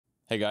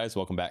Hey guys,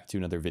 welcome back to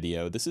another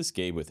video. This is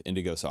Gabe with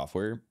Indigo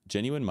Software,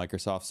 genuine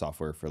Microsoft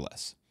software for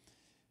less.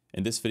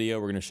 In this video,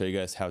 we're going to show you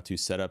guys how to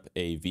set up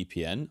a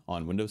VPN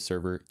on Windows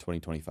Server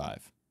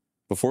 2025.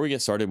 Before we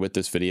get started with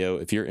this video,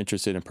 if you're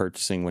interested in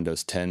purchasing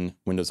Windows 10,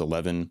 Windows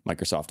 11,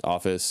 Microsoft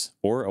Office,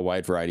 or a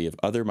wide variety of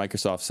other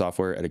Microsoft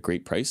software at a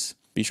great price,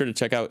 be sure to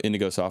check out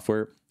Indigo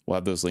Software. We'll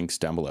have those links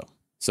down below.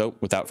 So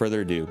without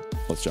further ado,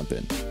 let's jump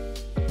in.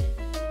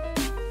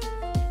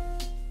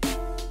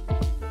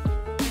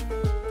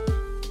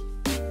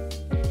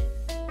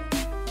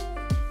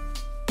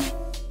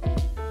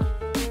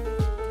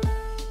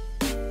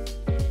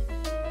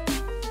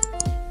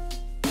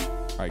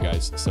 All right,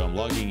 guys, so I'm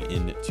logging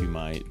into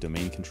my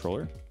domain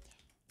controller.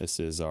 This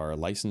is our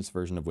licensed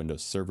version of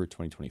Windows Server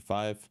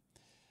 2025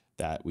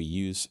 that we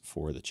use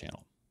for the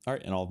channel. All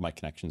right, and all of my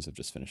connections have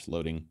just finished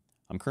loading.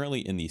 I'm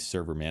currently in the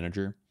server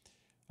manager.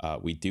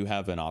 We do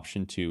have an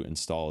option to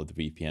install the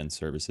VPN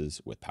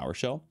services with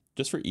PowerShell.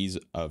 Just for ease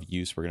of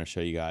use, we're going to show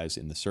you guys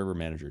in the server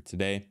manager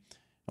today,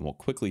 and we'll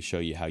quickly show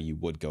you how you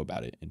would go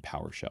about it in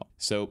PowerShell.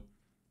 So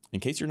in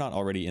case you're not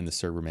already in the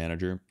server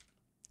manager,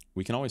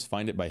 we can always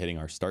find it by hitting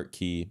our start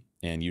key,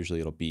 and usually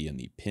it'll be in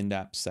the pinned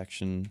apps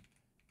section,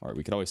 or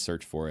we could always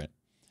search for it.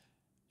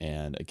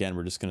 And again,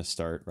 we're just going to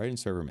start right in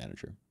server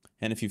manager.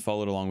 And if you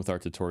followed along with our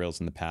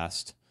tutorials in the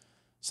past,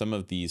 some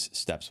of these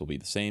steps will be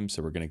the same.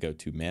 So we're going to go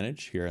to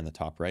manage here in the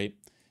top right,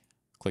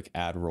 click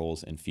add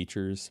roles and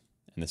features.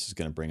 And this is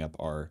going to bring up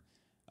our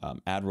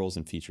add roles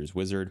and features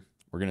wizard.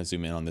 We're going to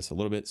zoom in on this a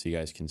little bit so you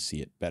guys can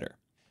see it better.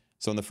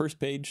 So on the first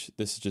page,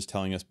 this is just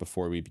telling us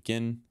before we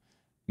begin,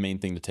 main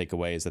thing to take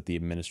away is that the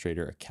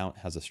administrator account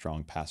has a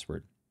strong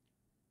password.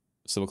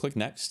 So we'll click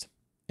next,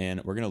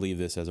 and we're going to leave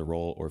this as a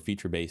role or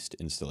feature-based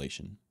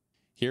installation.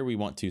 Here we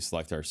want to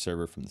select our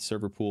server from the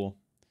server pool.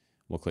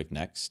 We'll click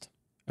next.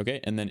 Okay,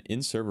 and then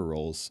in server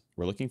roles,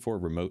 we're looking for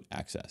remote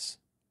access.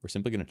 We're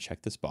simply going to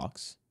check this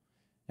box,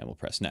 and we'll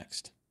press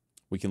next.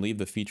 We can leave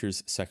the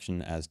features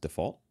section as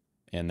default,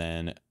 and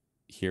then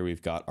here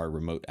we've got our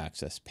remote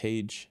access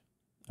page.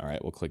 All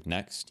right, we'll click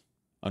next.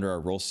 Under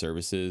our role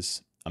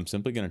services, I'm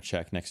simply going to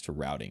check next to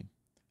routing.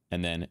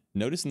 And then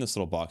notice in this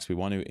little box, we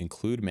want to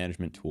include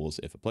management tools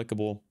if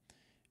applicable.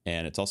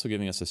 And it's also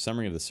giving us a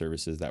summary of the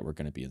services that we're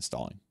going to be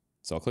installing.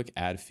 So I'll click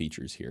add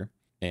features here,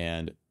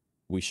 and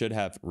we should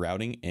have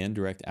routing and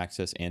direct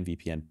access and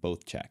VPN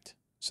both checked.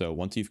 So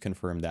once you've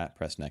confirmed that,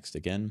 press next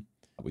again.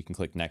 We can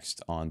click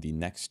next on the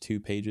next two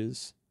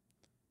pages.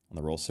 On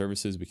the role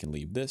services, we can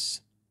leave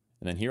this.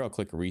 And then here I'll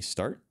click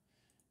restart,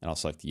 and I'll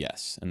select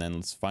yes. And then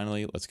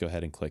let's go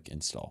ahead and click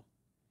install.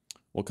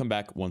 We'll come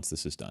back once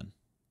this is done.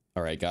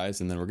 All right,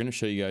 guys, and then we're going to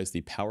show you guys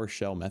the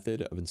PowerShell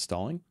method of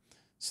installing.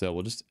 So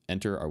we'll just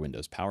enter our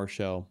Windows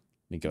PowerShell.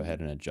 Let me go ahead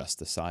and adjust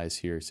the size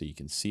here so you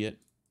can see it.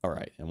 All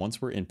right, and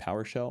once we're in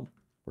PowerShell,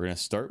 we're going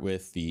to start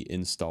with the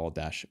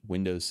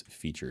install-windows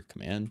feature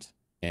command,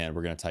 and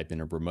we're going to type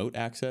in a remote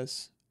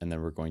access, and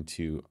then we're going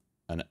to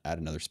add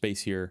another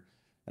space here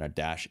and a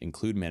dash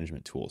include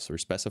management tools. So we're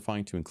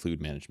specifying to include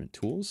management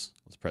tools.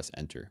 Let's press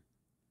enter.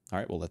 All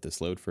right, we'll let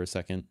this load for a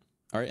second.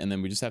 All right, and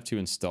then we just have to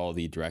install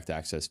the direct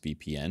access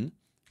VPN.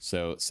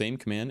 So same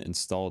command,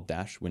 install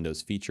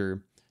 -windows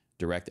feature,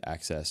 direct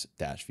access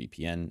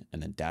 -VPN,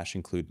 and then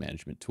 -include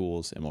management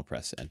tools, and we'll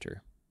press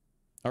enter.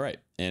 All right,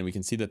 and we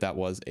can see that that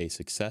was a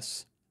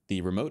success.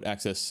 The remote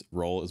access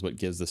role is what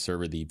gives the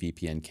server the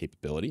VPN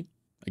capability.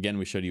 Again,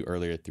 we showed you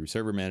earlier through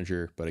Server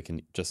Manager, but it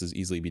can just as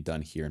easily be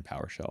done here in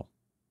PowerShell.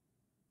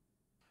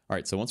 All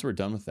right, so once we're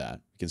done with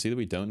that, we can see that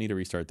we don't need to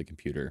restart the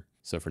computer.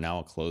 So for now,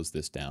 I'll close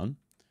this down.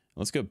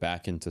 Let's go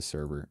back into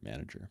Server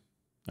Manager.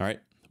 All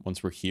right.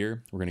 Once we're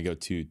here, we're going to go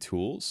to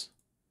Tools,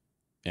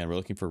 and we're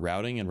looking for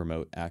Routing and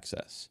Remote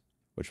Access,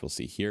 which we'll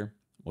see here.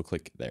 We'll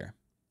click there.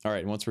 All right,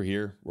 and once we're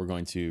here, we're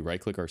going to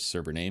right-click our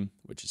server name,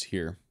 which is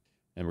here,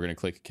 and we're going to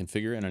click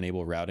Configure and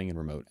Enable Routing and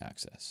Remote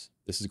Access.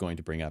 This is going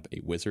to bring up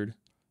a wizard.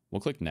 We'll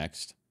click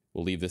Next.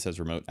 We'll leave this as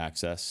Remote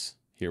Access.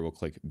 Here we'll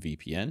click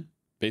VPN.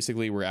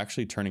 Basically, we're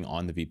actually turning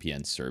on the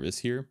VPN service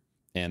here,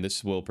 and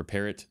this will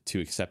prepare it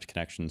to accept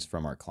connections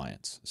from our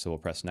clients. So we'll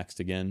press Next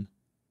again.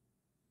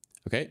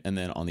 Okay, and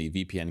then on the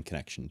VPN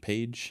connection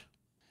page,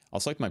 I'll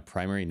select my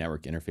primary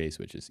network interface,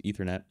 which is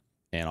Ethernet,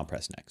 and I'll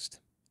press next.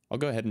 I'll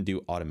go ahead and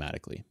do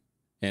automatically.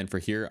 And for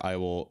here, I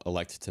will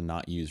elect to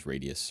not use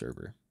Radius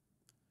server.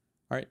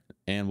 All right,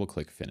 and we'll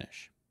click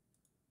finish.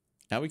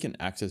 Now we can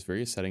access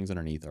various settings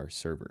underneath our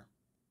server.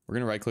 We're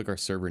going to right click our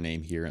server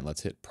name here, and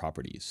let's hit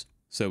properties.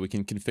 So we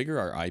can configure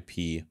our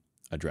IP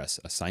address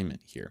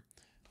assignment here.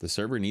 The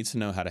server needs to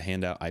know how to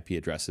hand out IP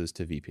addresses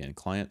to VPN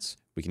clients.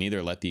 We can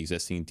either let the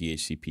existing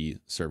DHCP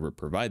server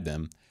provide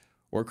them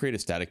or create a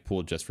static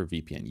pool just for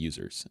VPN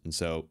users. And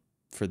so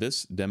for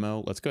this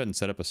demo, let's go ahead and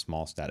set up a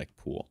small static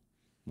pool.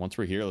 Once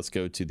we're here, let's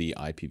go to the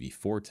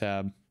IPv4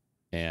 tab,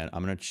 and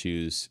I'm going to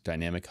choose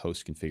Dynamic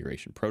Host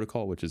Configuration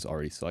Protocol, which is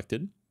already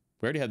selected.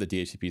 We already have the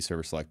DHCP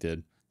server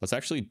selected. Let's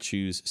actually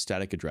choose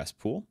Static Address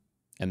Pool.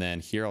 And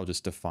then here I'll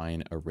just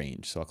define a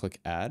range. So I'll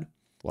click Add.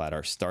 We'll add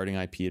our starting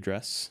IP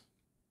address,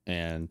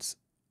 and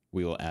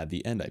we will add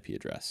the end IP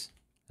address.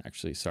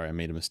 Actually, sorry, I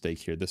made a mistake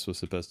here. This was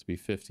supposed to be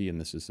 50 and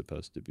this is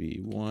supposed to be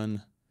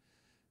 1.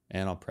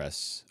 And I'll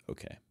press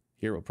OK.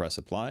 Here we'll press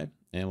apply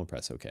and we'll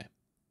press OK.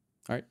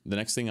 All right, the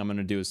next thing I'm going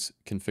to do is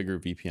configure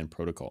VPN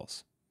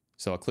protocols.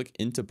 So I'll click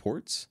into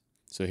ports.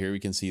 So here we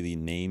can see the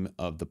name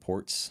of the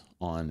ports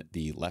on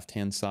the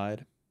left-hand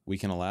side. We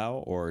can allow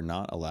or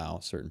not allow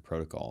certain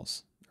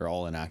protocols. They're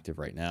all inactive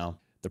right now.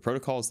 The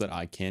protocols that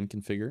I can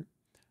configure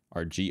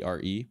are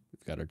GRE.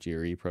 We've got our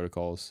GRE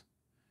protocols.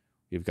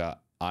 We've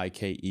got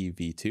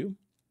IKEv2.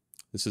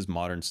 This is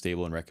modern,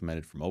 stable, and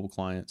recommended for mobile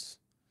clients.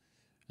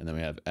 And then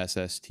we have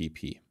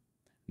SSTP.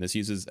 And this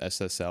uses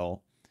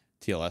SSL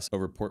TLS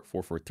over port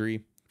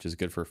 443, which is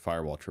good for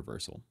firewall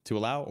traversal. To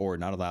allow or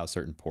not allow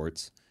certain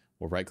ports,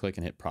 we'll right click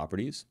and hit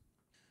properties.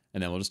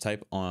 And then we'll just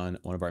type on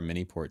one of our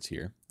mini ports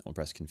here and we'll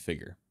press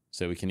configure.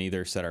 So we can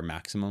either set our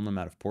maximum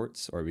amount of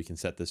ports or we can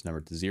set this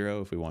number to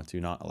 0 if we want to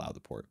not allow the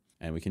port.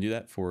 And we can do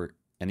that for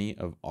any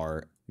of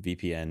our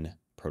VPN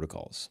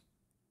protocols.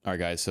 All right,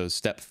 guys, so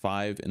step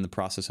 5 in the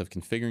process of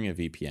configuring a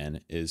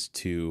VPN is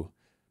to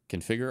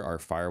configure our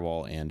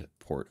firewall and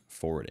port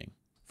forwarding.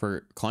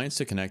 For clients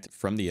to connect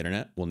from the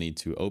internet, we'll need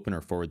to open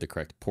or forward the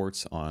correct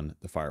ports on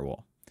the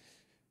firewall.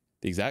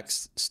 The exact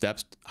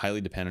steps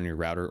highly depend on your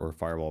router or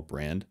firewall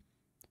brand.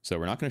 So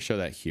we're not going to show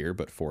that here,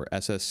 but for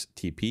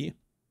SSTP,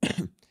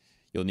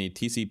 you'll need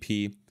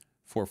TCP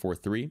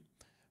 443.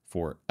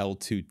 For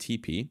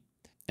L2TP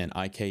and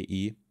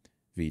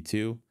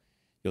IKEv2,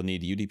 you'll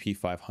need UDP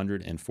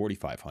 500 and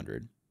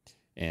 4500.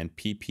 And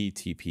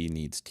PPTP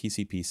needs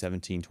TCP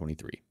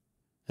 1723.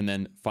 And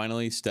then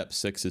finally, step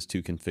 6 is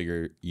to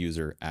configure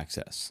user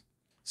access.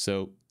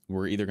 So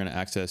we're either going to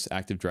access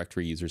Active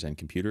Directory users and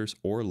computers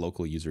or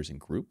local users and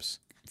groups.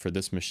 For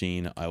this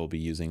machine, I will be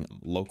using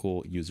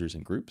local users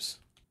and groups.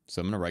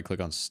 So I'm going to right click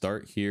on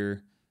start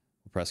here.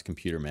 We'll press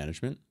computer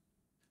management.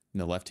 In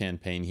the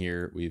left-hand pane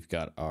here, we've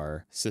got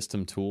our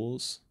system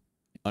tools.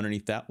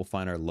 Underneath that, we'll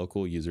find our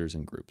local users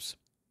and groups.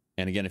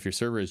 And again, if your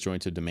server is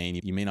joined to a domain,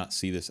 you may not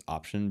see this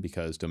option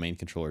because domain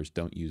controllers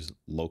don't use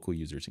local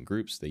users and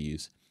groups. They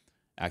use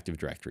Active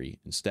Directory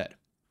instead.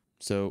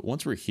 So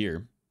once we're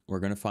here, we're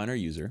going to find our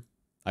user.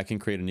 I can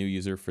create a new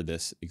user for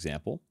this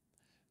example.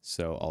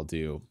 So I'll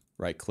do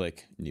right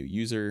click, new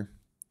user.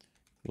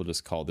 We'll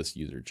just call this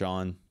user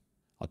John.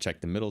 I'll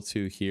check the middle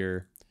two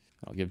here.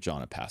 I'll give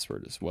John a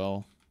password as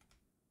well.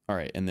 All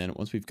right, and then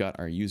once we've got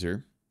our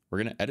user,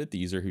 we're going to edit the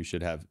user who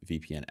should have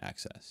VPN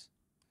access.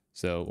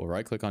 So we'll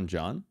right click on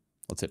John.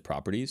 Let's hit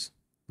properties.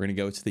 We're going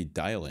to go to the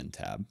dial-in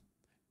tab.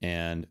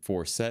 And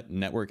for set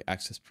network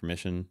access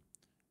permission,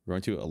 we're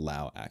going to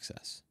allow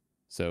access.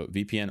 So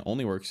VPN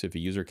only works if a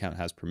user account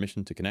has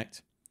permission to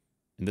connect.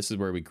 And this is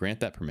where we grant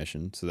that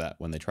permission so that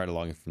when they try to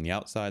log in from the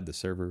outside, the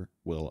server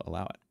will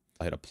allow it.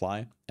 I'll hit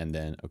apply and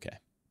then OK.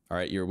 All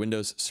right, your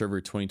Windows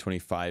Server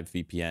 2025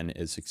 VPN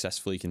is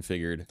successfully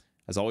configured.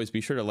 As always, be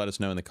sure to let us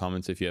know in the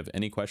comments if you have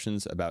any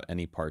questions about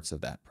any parts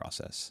of that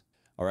process.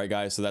 All right,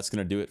 guys, so that's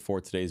going to do it for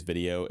today's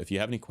video. If you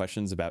have any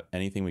questions about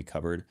anything we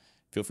covered,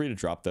 feel free to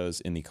drop those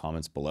in the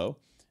comments below,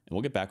 and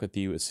we'll get back with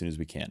you as soon as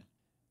we can.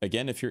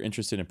 Again, if you're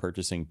interested in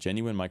purchasing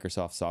genuine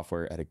Microsoft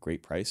software at a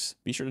great price,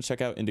 be sure to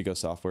check out Indigo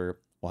software.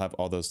 We'll have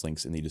all those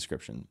links in the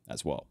description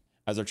as well.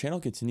 As our channel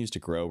continues to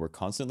grow, we're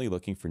constantly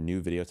looking for new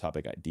video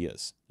topic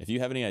ideas. If you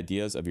have any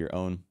ideas of your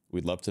own,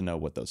 we'd love to know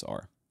what those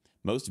are.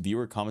 Most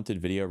viewer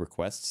commented video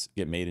requests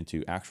get made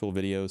into actual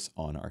videos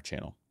on our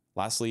channel.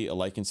 Lastly, a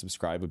like and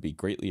subscribe would be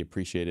greatly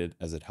appreciated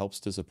as it helps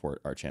to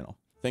support our channel.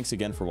 Thanks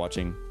again for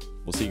watching.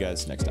 We'll see you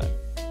guys next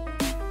time.